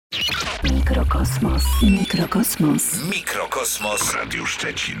Mikrokosmos. Mikrokosmos. Mikrokosmos. Radio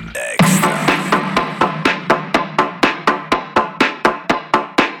Szczecin. Ekstra.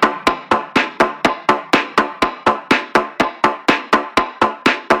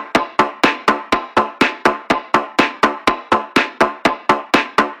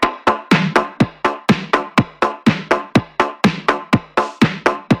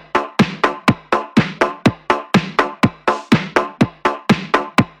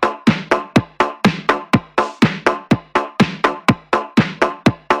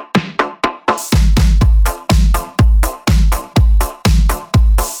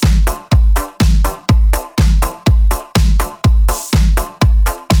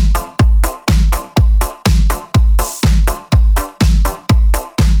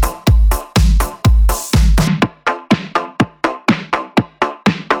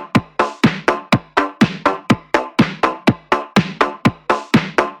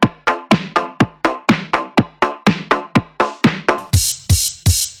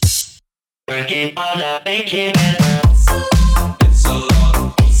 Working on the making better. It's a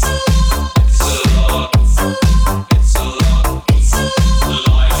lot. It's a lot. It's a lot. Life. It's a lot.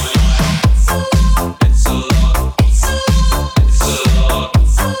 It's a lot. It's a lot. Life. It's a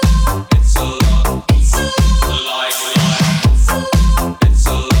lot. It's a lot. It's a lot. Life. It's a lot. It's a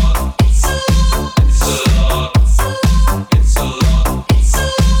lot. It's a lot.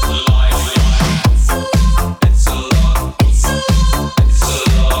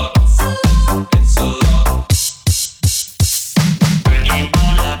 Working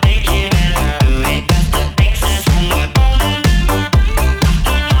on the making better. Do it faster, makes sense from the bottom. Our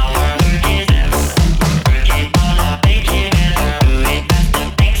work is never. Working on the making better. Do it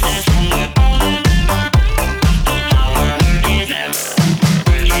faster, makes sense from the bottom. Our work is never.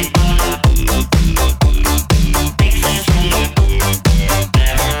 Working on the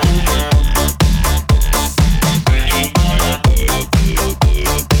makes sense from the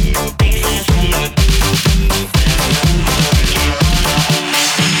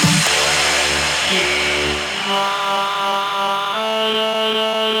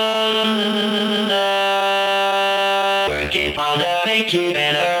Working on the makes sense from the Working harder, make it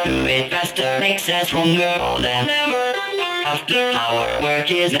better. Do it faster, makes sense stronger than ever. After our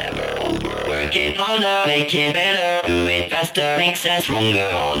work is never over. Working harder, make it better. Do it faster, makes sense stronger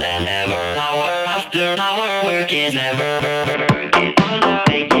than ever. Hour after our work is never. Working harder,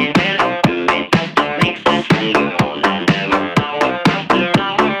 make it better. Do it faster, makes sense stronger than ever. Hour after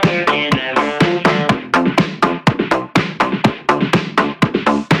our work is never over.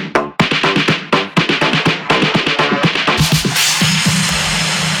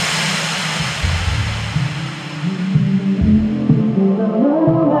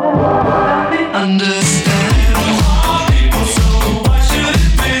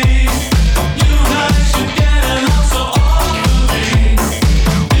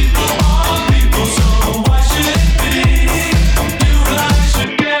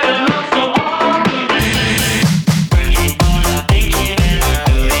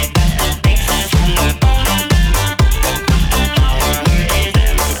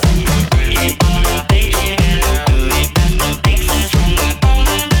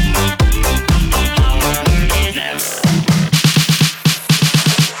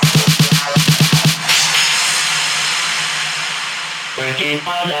 Working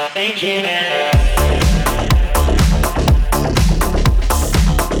harder, make it better.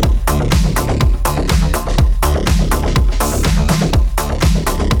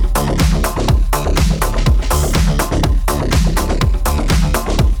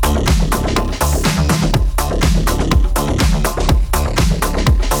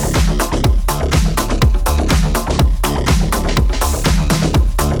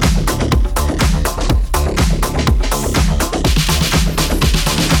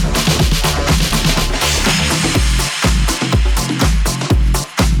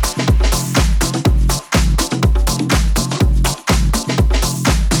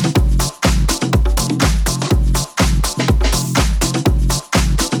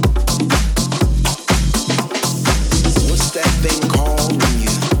 What's that thing called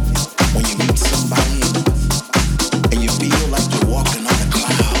when you meet somebody and you feel like you're walking on a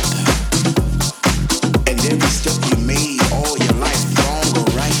cloud? And every step you made all your life, wrong or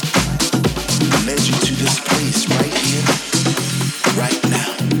right, led you to this place right here, right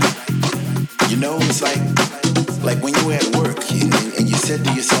now. You know, it's like when you were at work and you said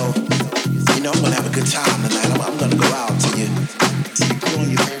to yourself, you know, I'm gonna have a good time tonight. I'm gonna go out to you. So you put on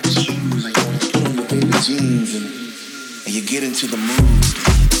your favorite shoes and you put on your favorite jeans and you get into the mood.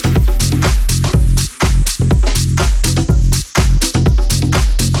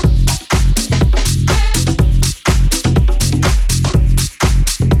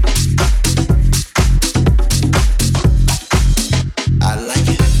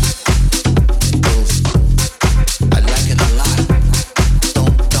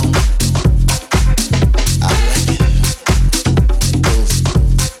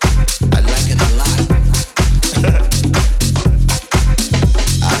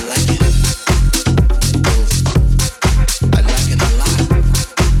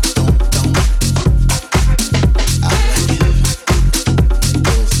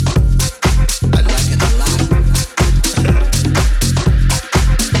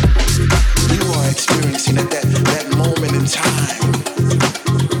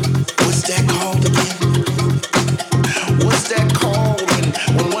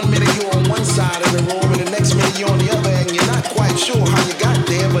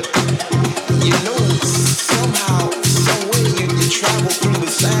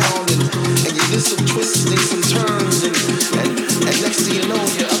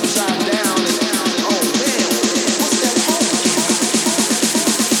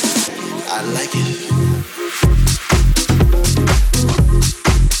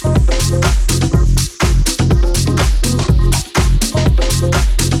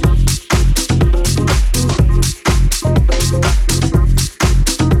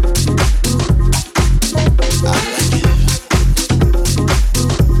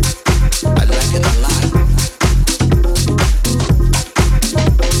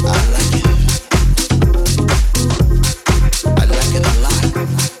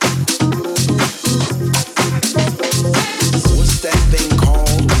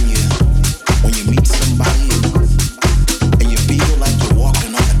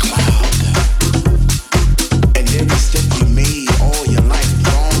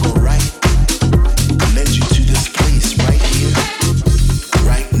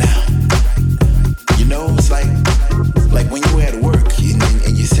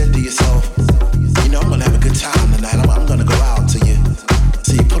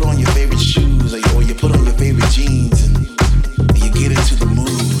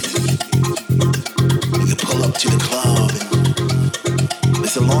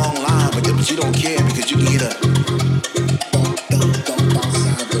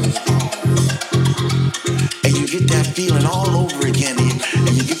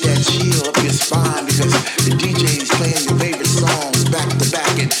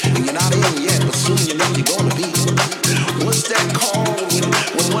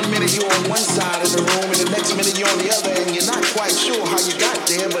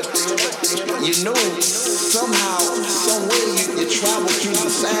 there, but you know somehow, some way you travel through the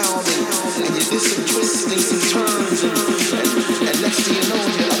sound and you did some twists and some turns and next thing you know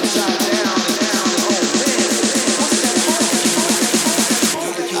you're upside down and oh man, what's that part?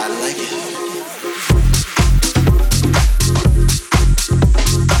 I like it.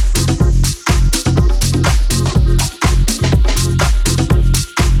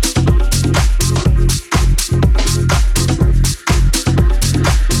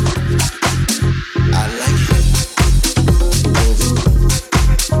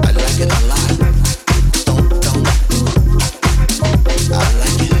 I like it a lot. Don't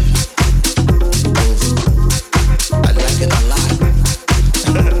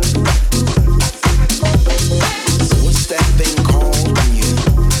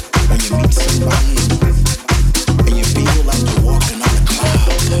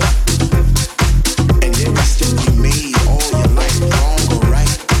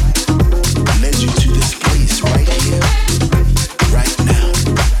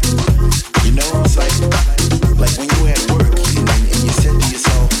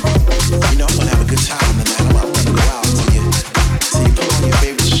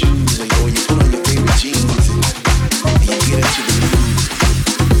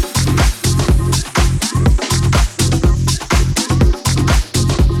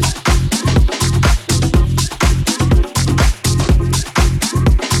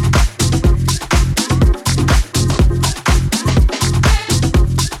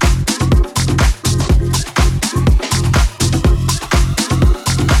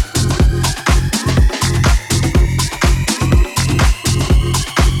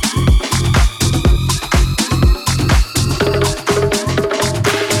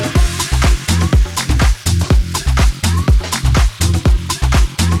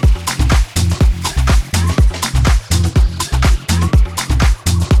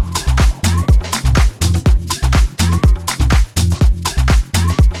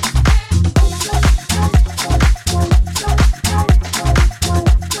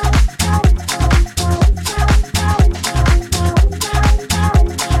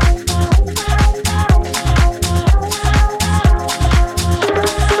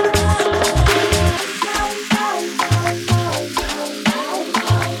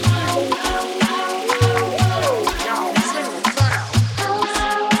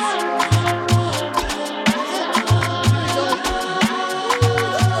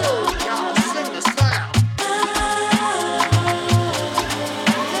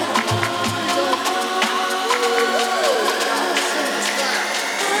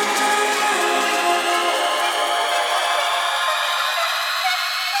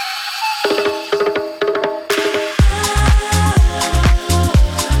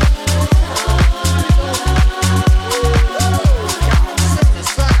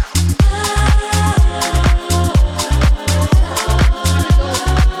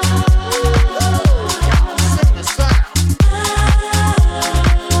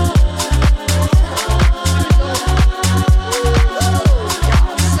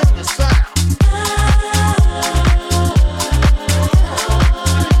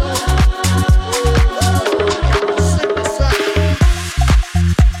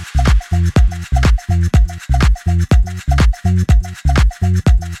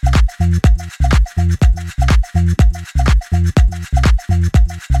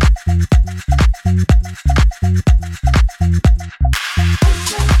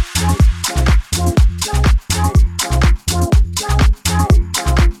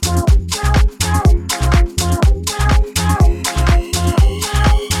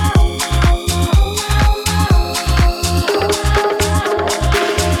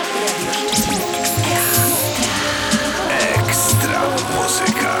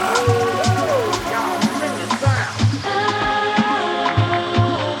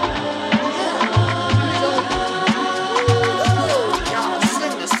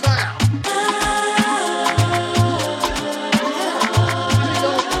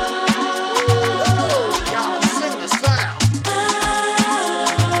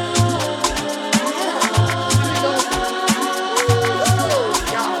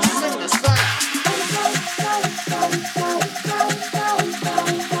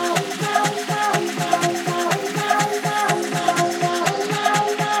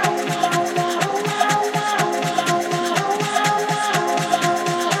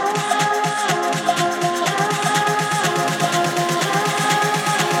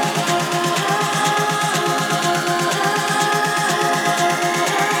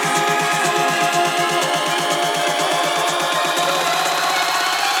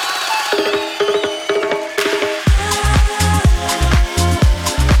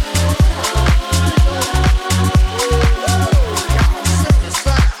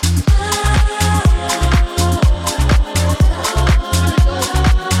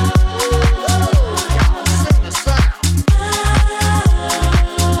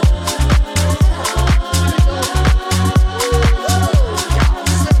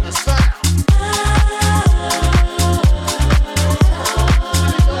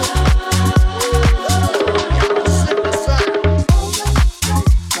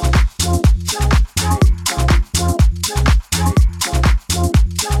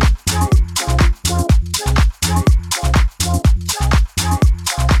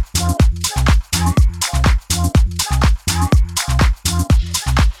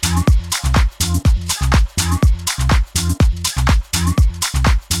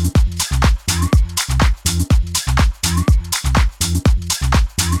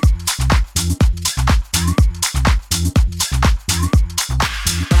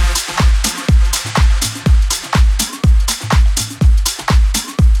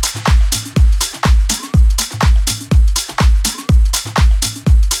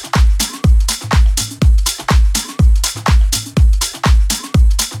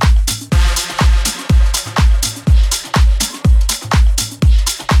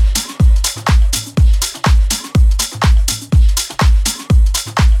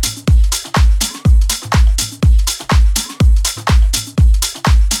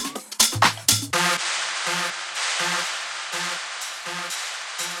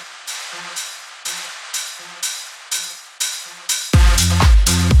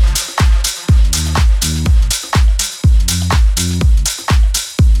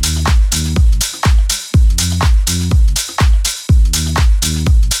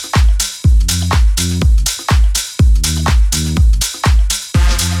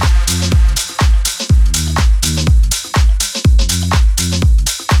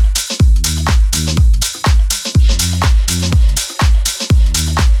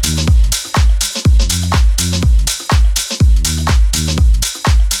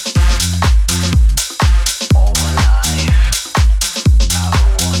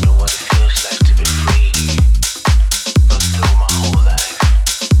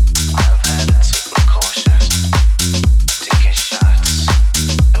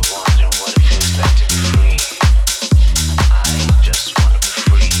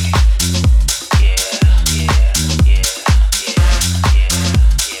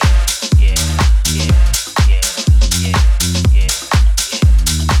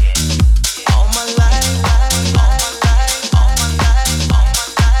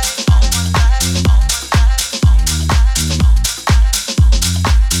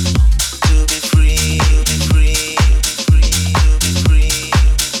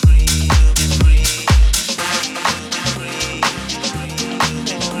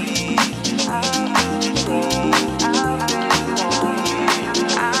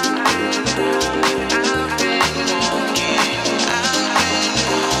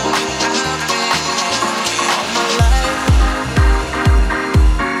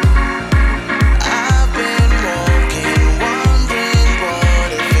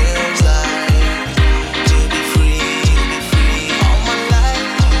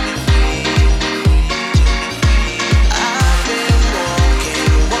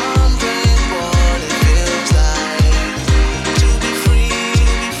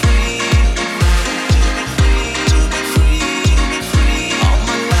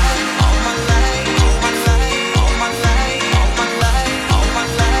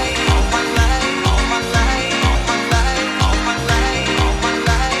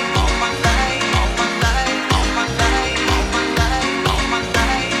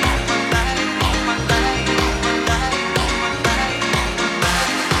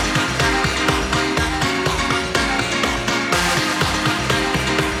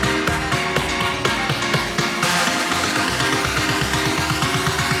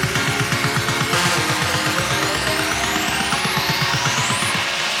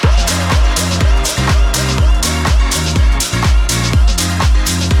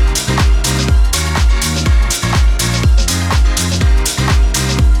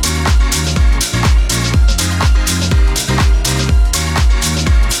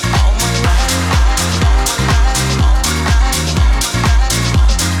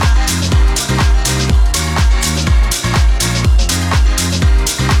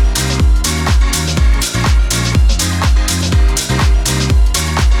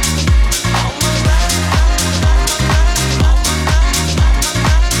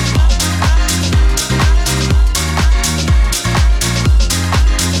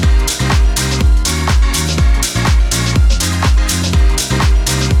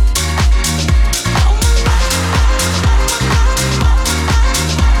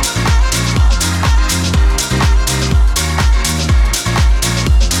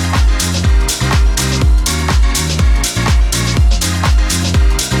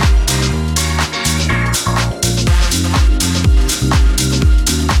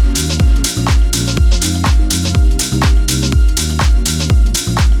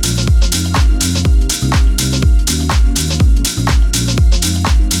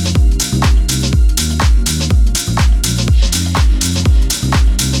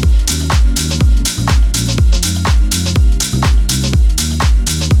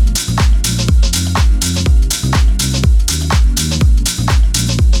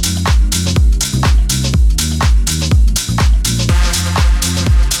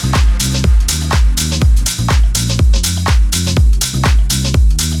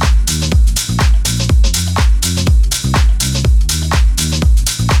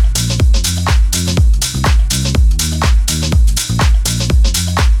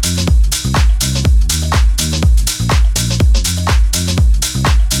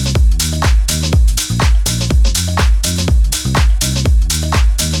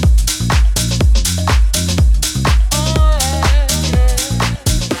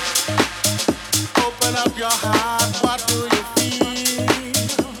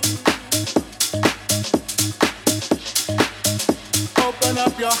Open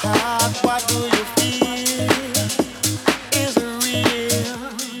up your heart, what do you feel? Is it real?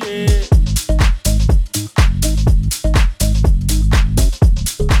 Yeah.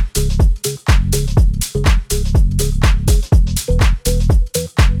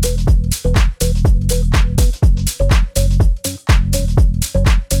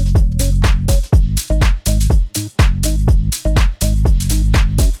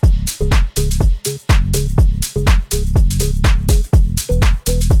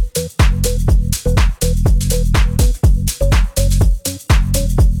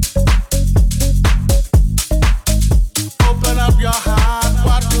 Open up your heart,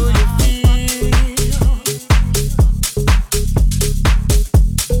 what do you feel?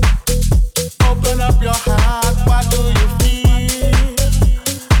 Open up your heart, what do you feel?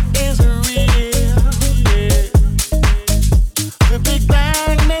 Is it real? Yeah. The Big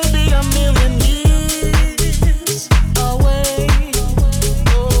Bang may be a million years away.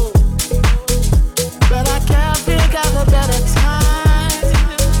 Oh. But I can't think of a better time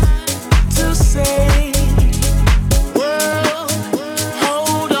to say, world,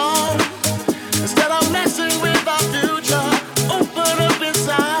 hold on. Instead of messing with our future, open up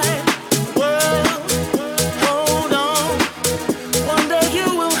inside. World, hold on. One day you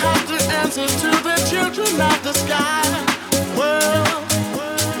will have to answer to the children of the sky. World,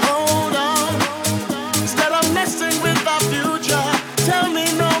 hold on. Instead of messing with our future, tell me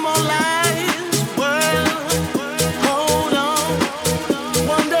no more lies. World, hold on.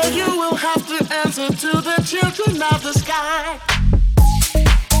 One day you will have to answer to the children of the sky.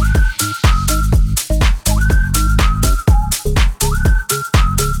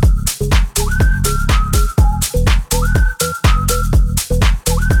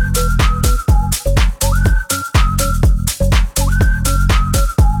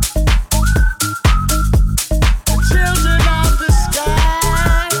 Children of the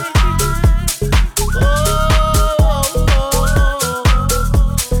sky. Oh,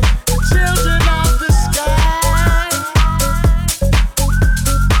 children of the sky.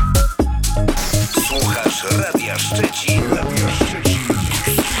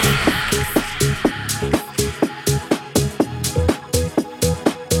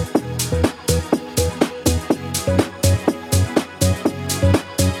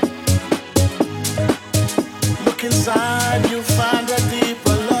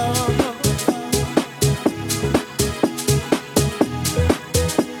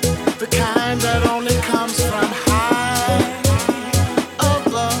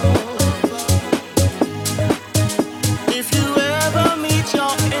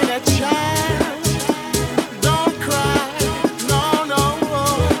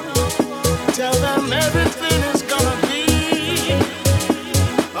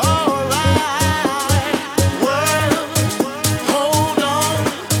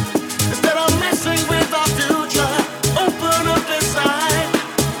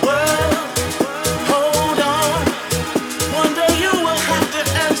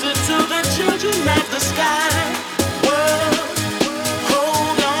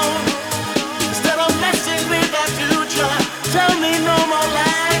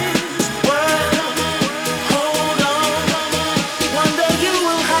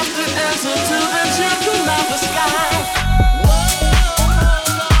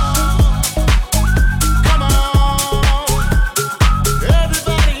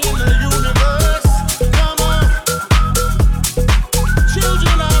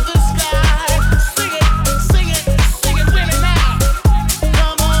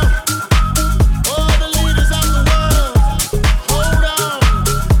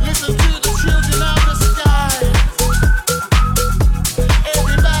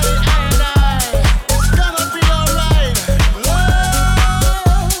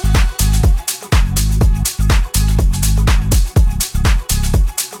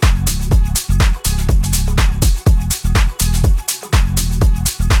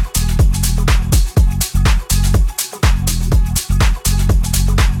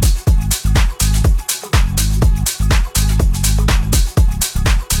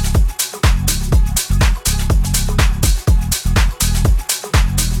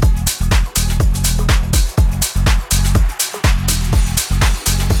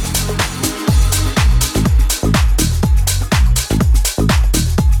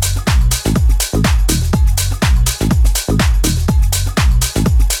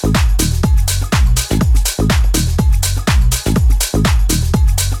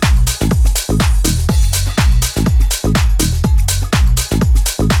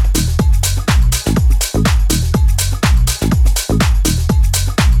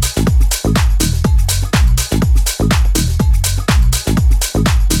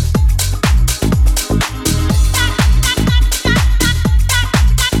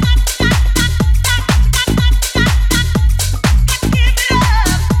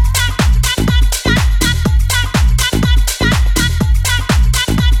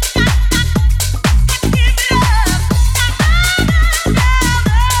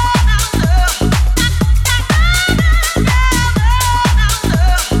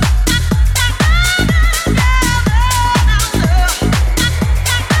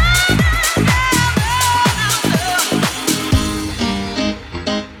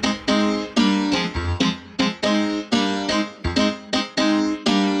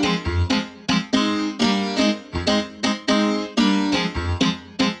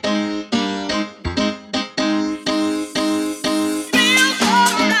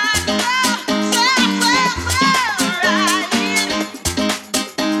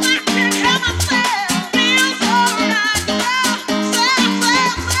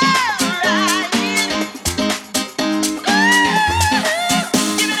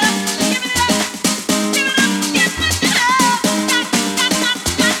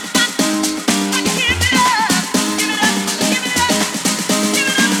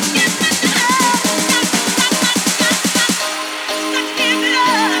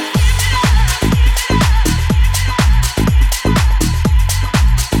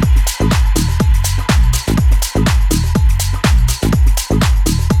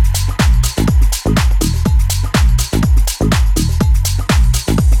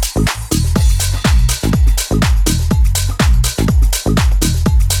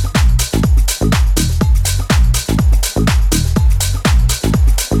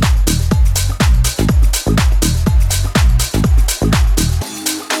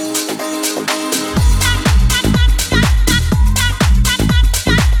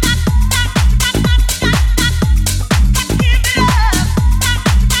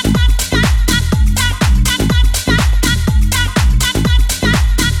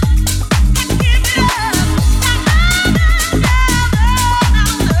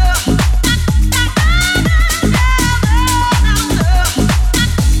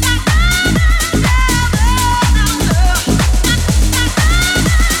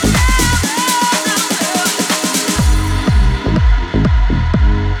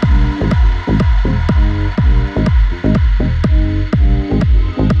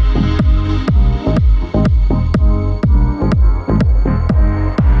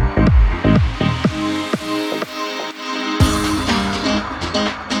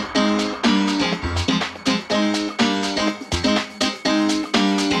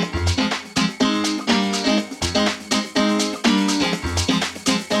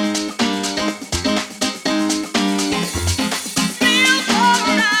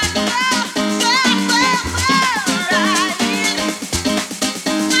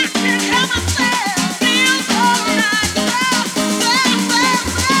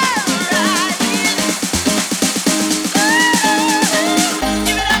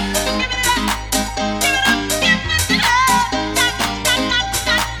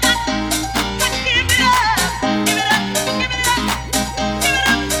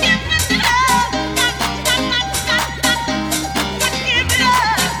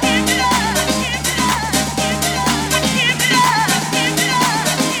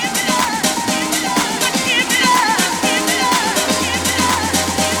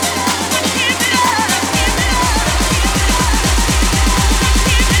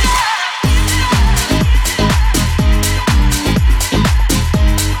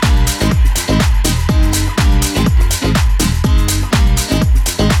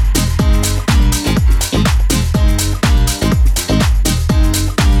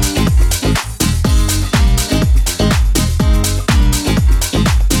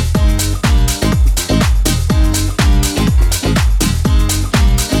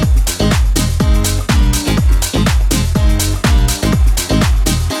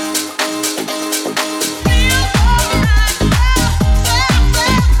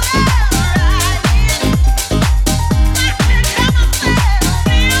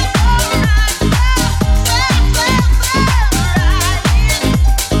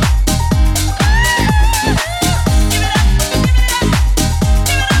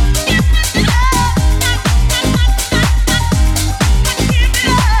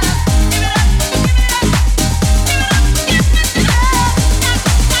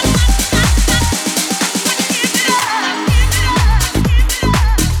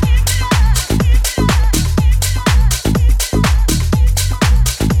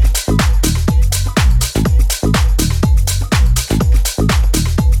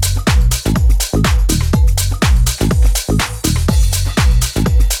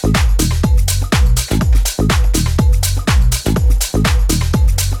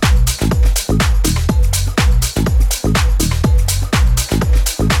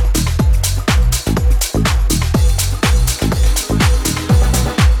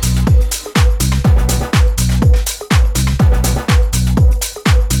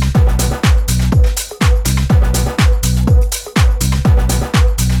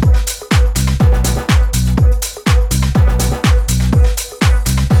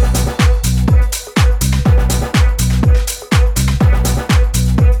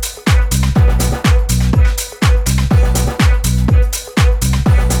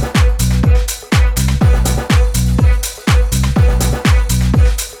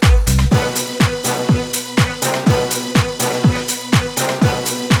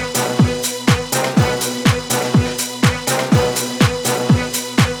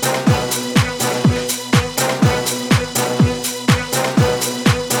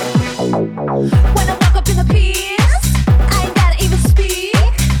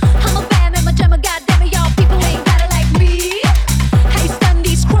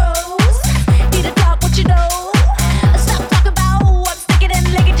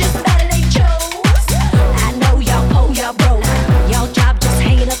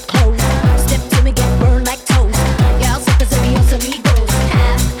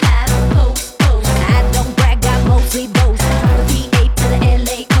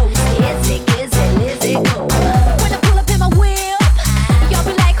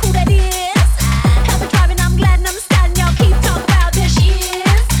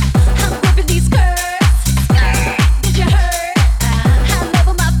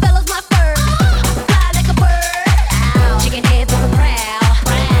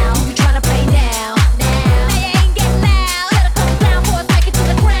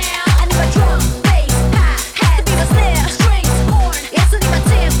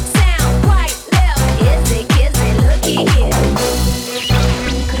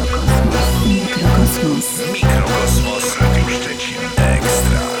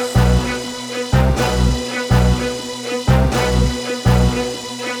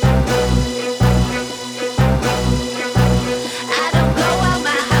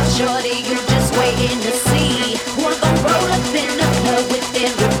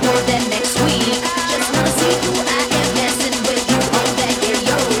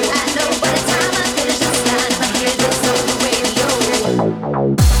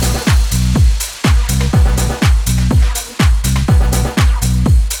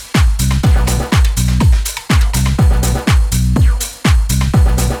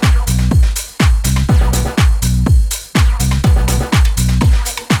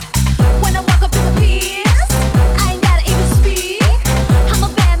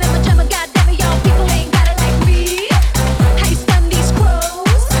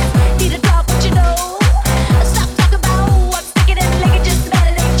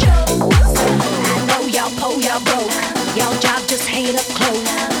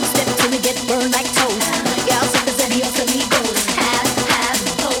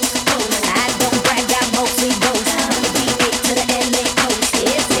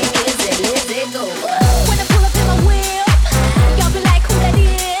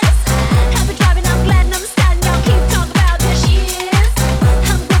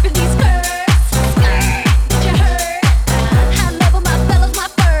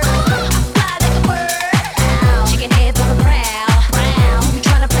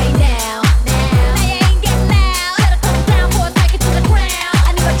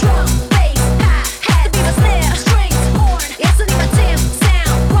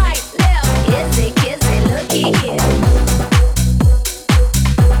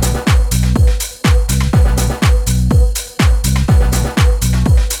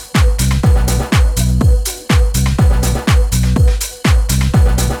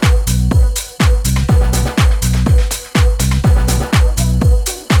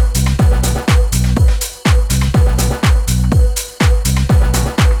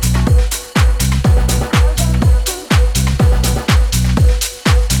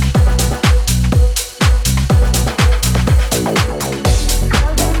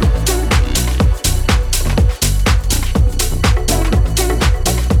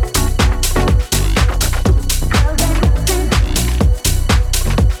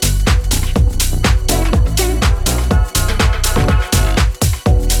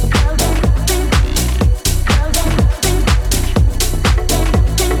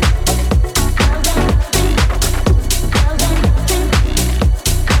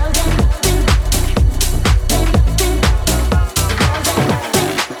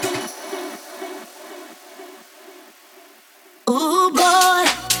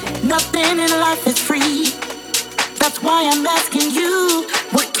 Nothing in life is free. That's why I'm asking you,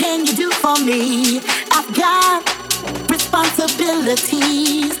 what can you do for me? I've got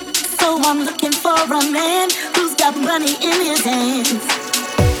responsibilities, so I'm looking for a man who's got money in his hands.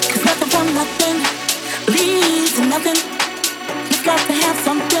 'Cause nothing from nothing leads to nothing. You've got to have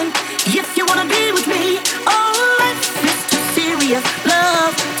something if you wanna be with me. Oh, life is too serious,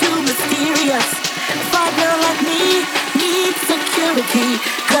 love too mysterious. For a girl like me needs security,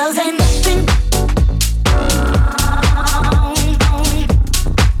 'cause ain't nothing.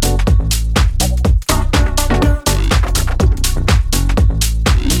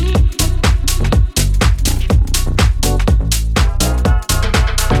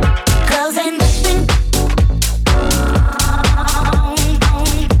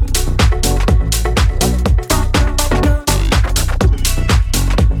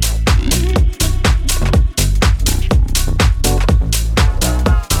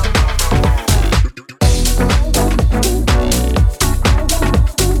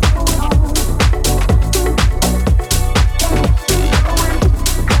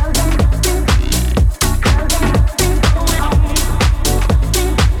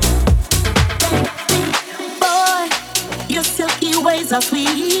 Are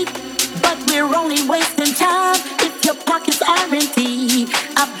sweet, but we're only wasting time if your pockets are empty.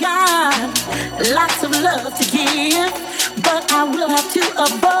 I've got lots of love to give, but I will have to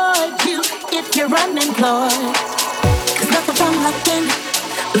avoid you if you're unemployed. 'Cause nothing from nothing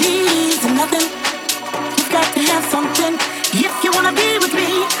leads to nothing. You've got to have something if you wanna be with me.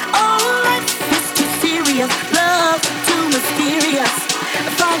 Oh, life is too serious, love too mysterious.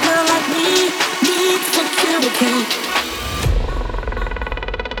 For a girl like me needs security.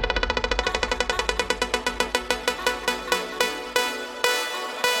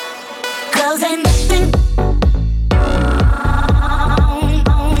 Ain't nothing.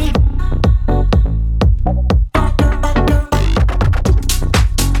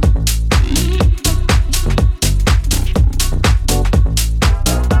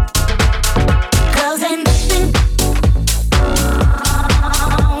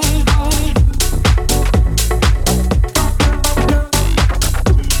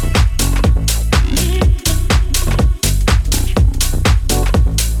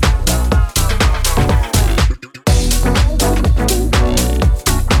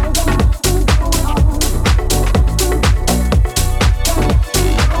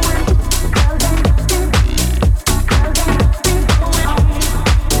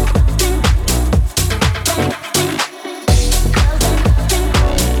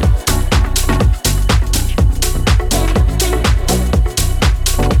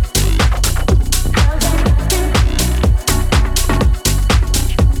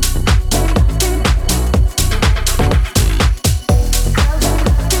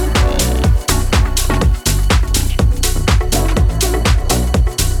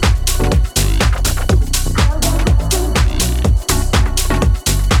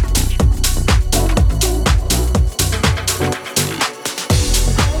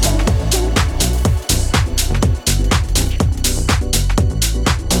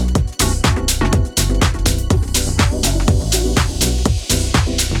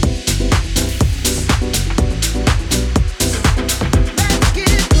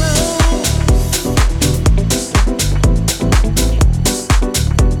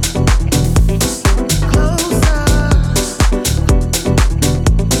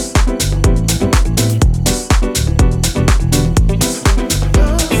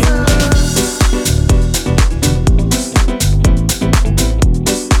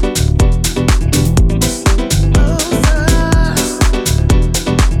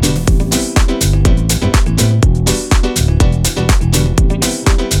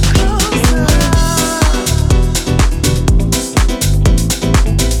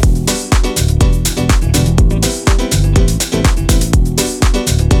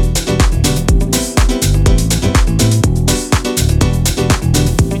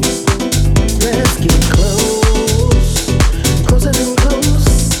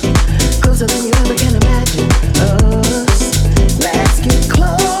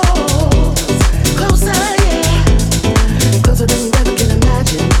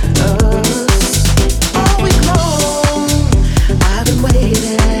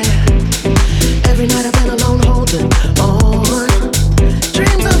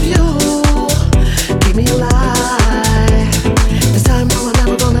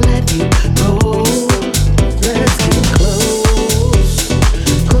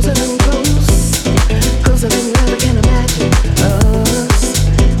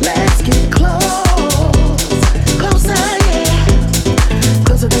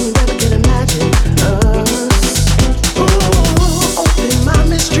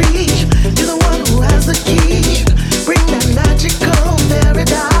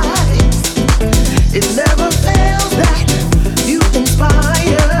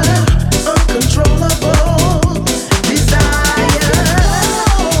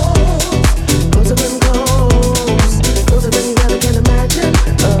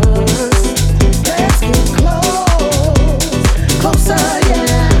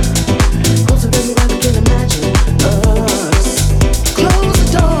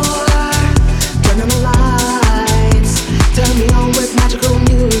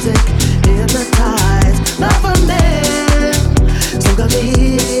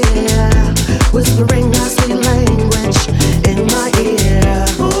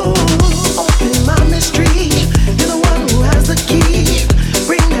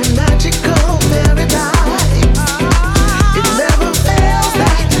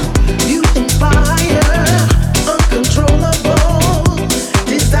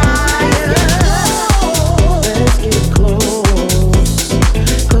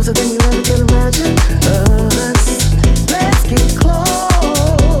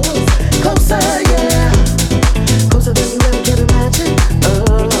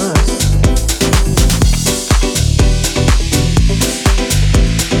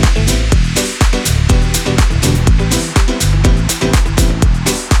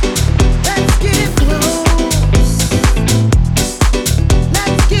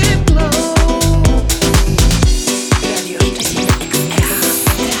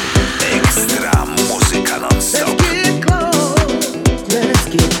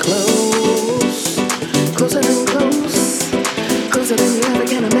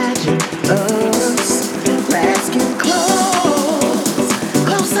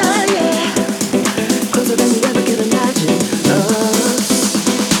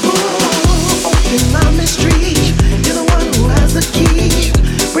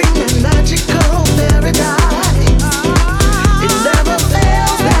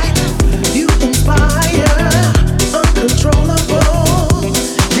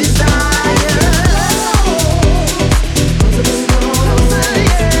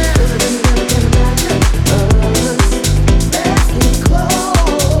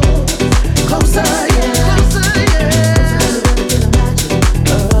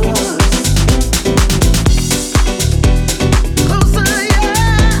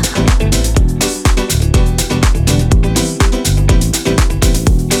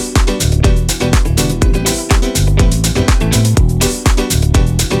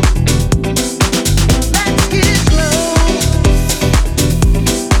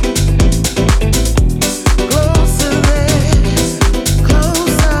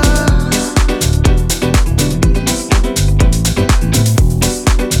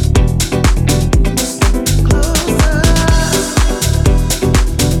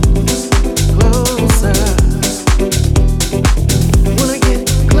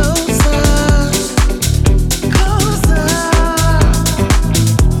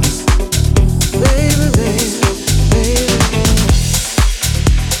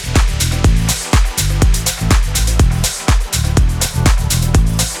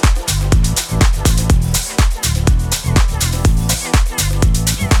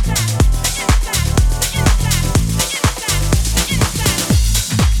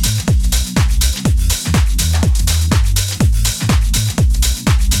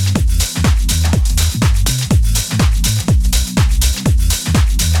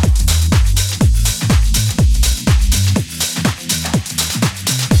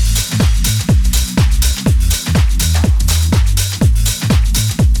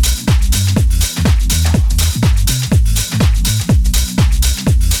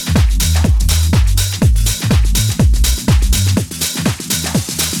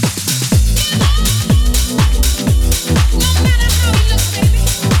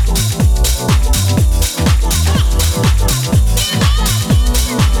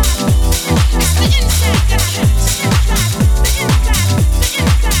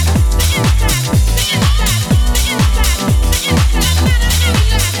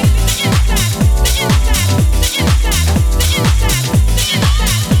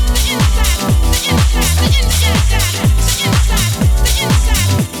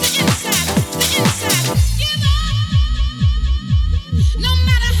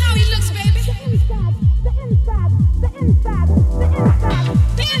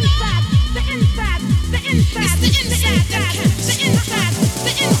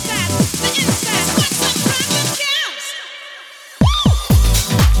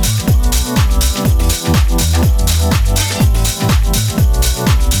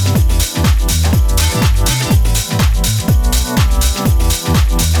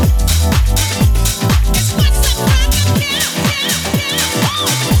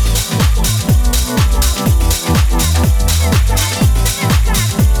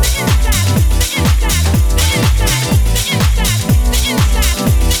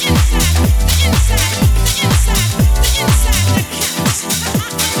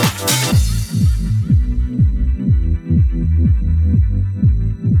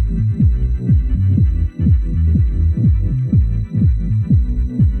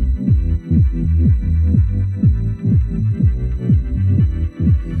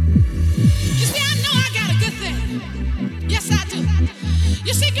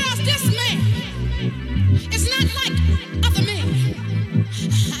 girls, this man is not like other men.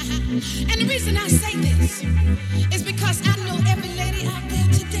 And the reason I say this is because I know every lady out there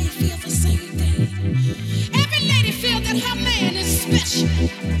today feel the same thing. Every lady feel that her man is special.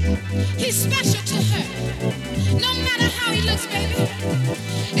 He's special to her. No matter how he looks, baby,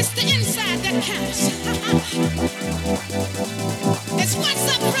 it's the inside that counts. It's what's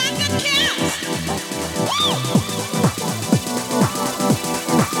up front that counts. Woo!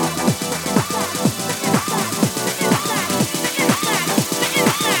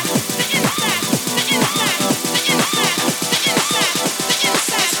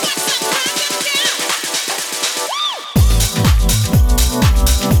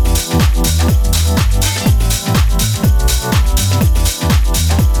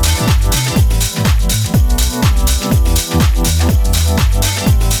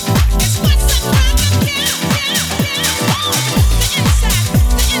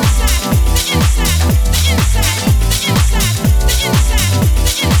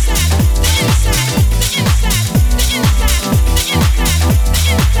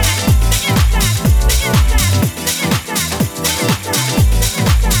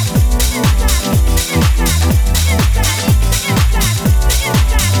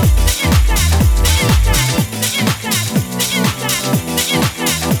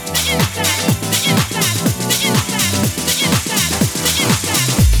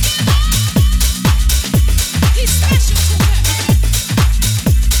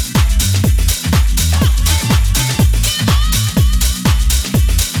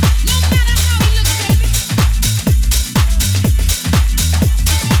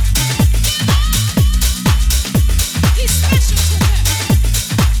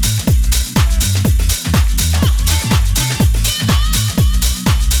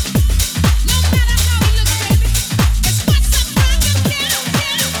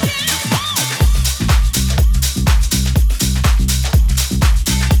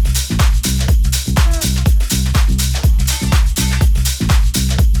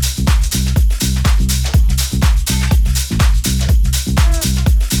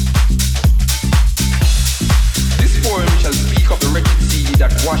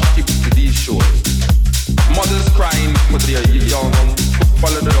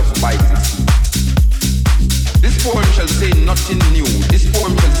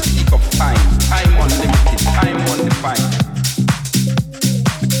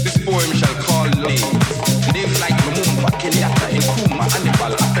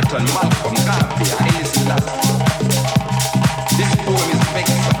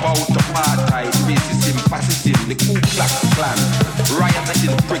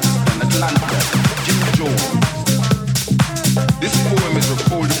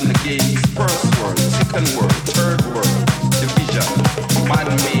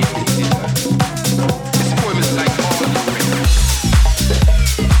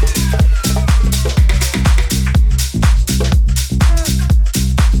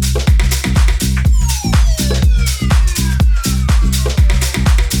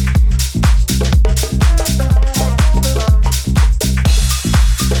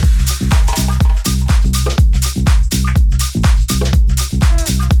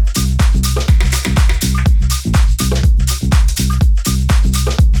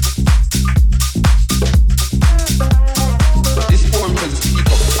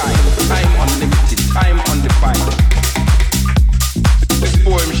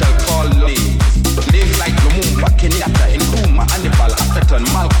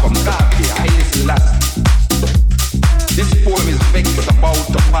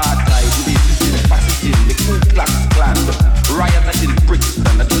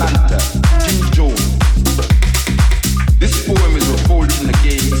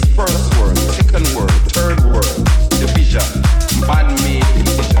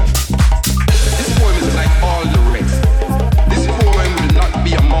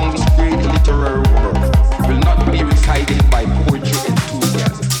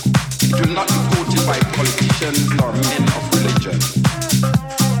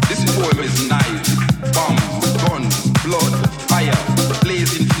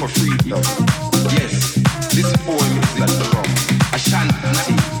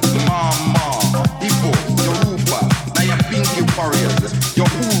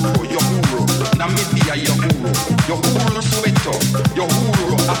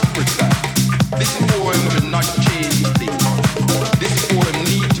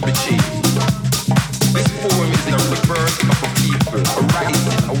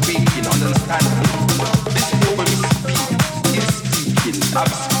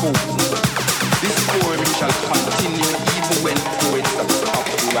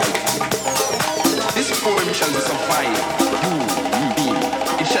 shall survive. You, me,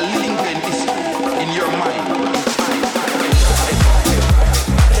 it shall linger in history, in your mind.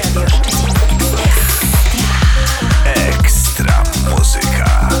 Ekstra muzyka.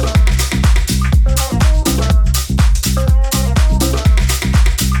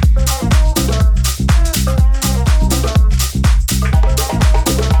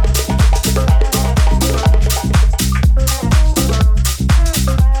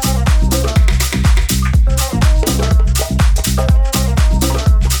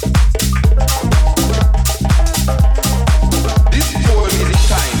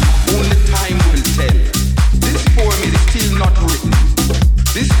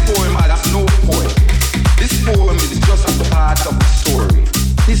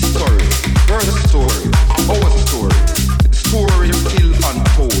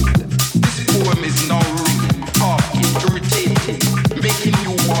 Making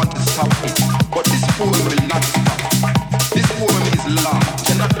you want to stop it, but this poem will not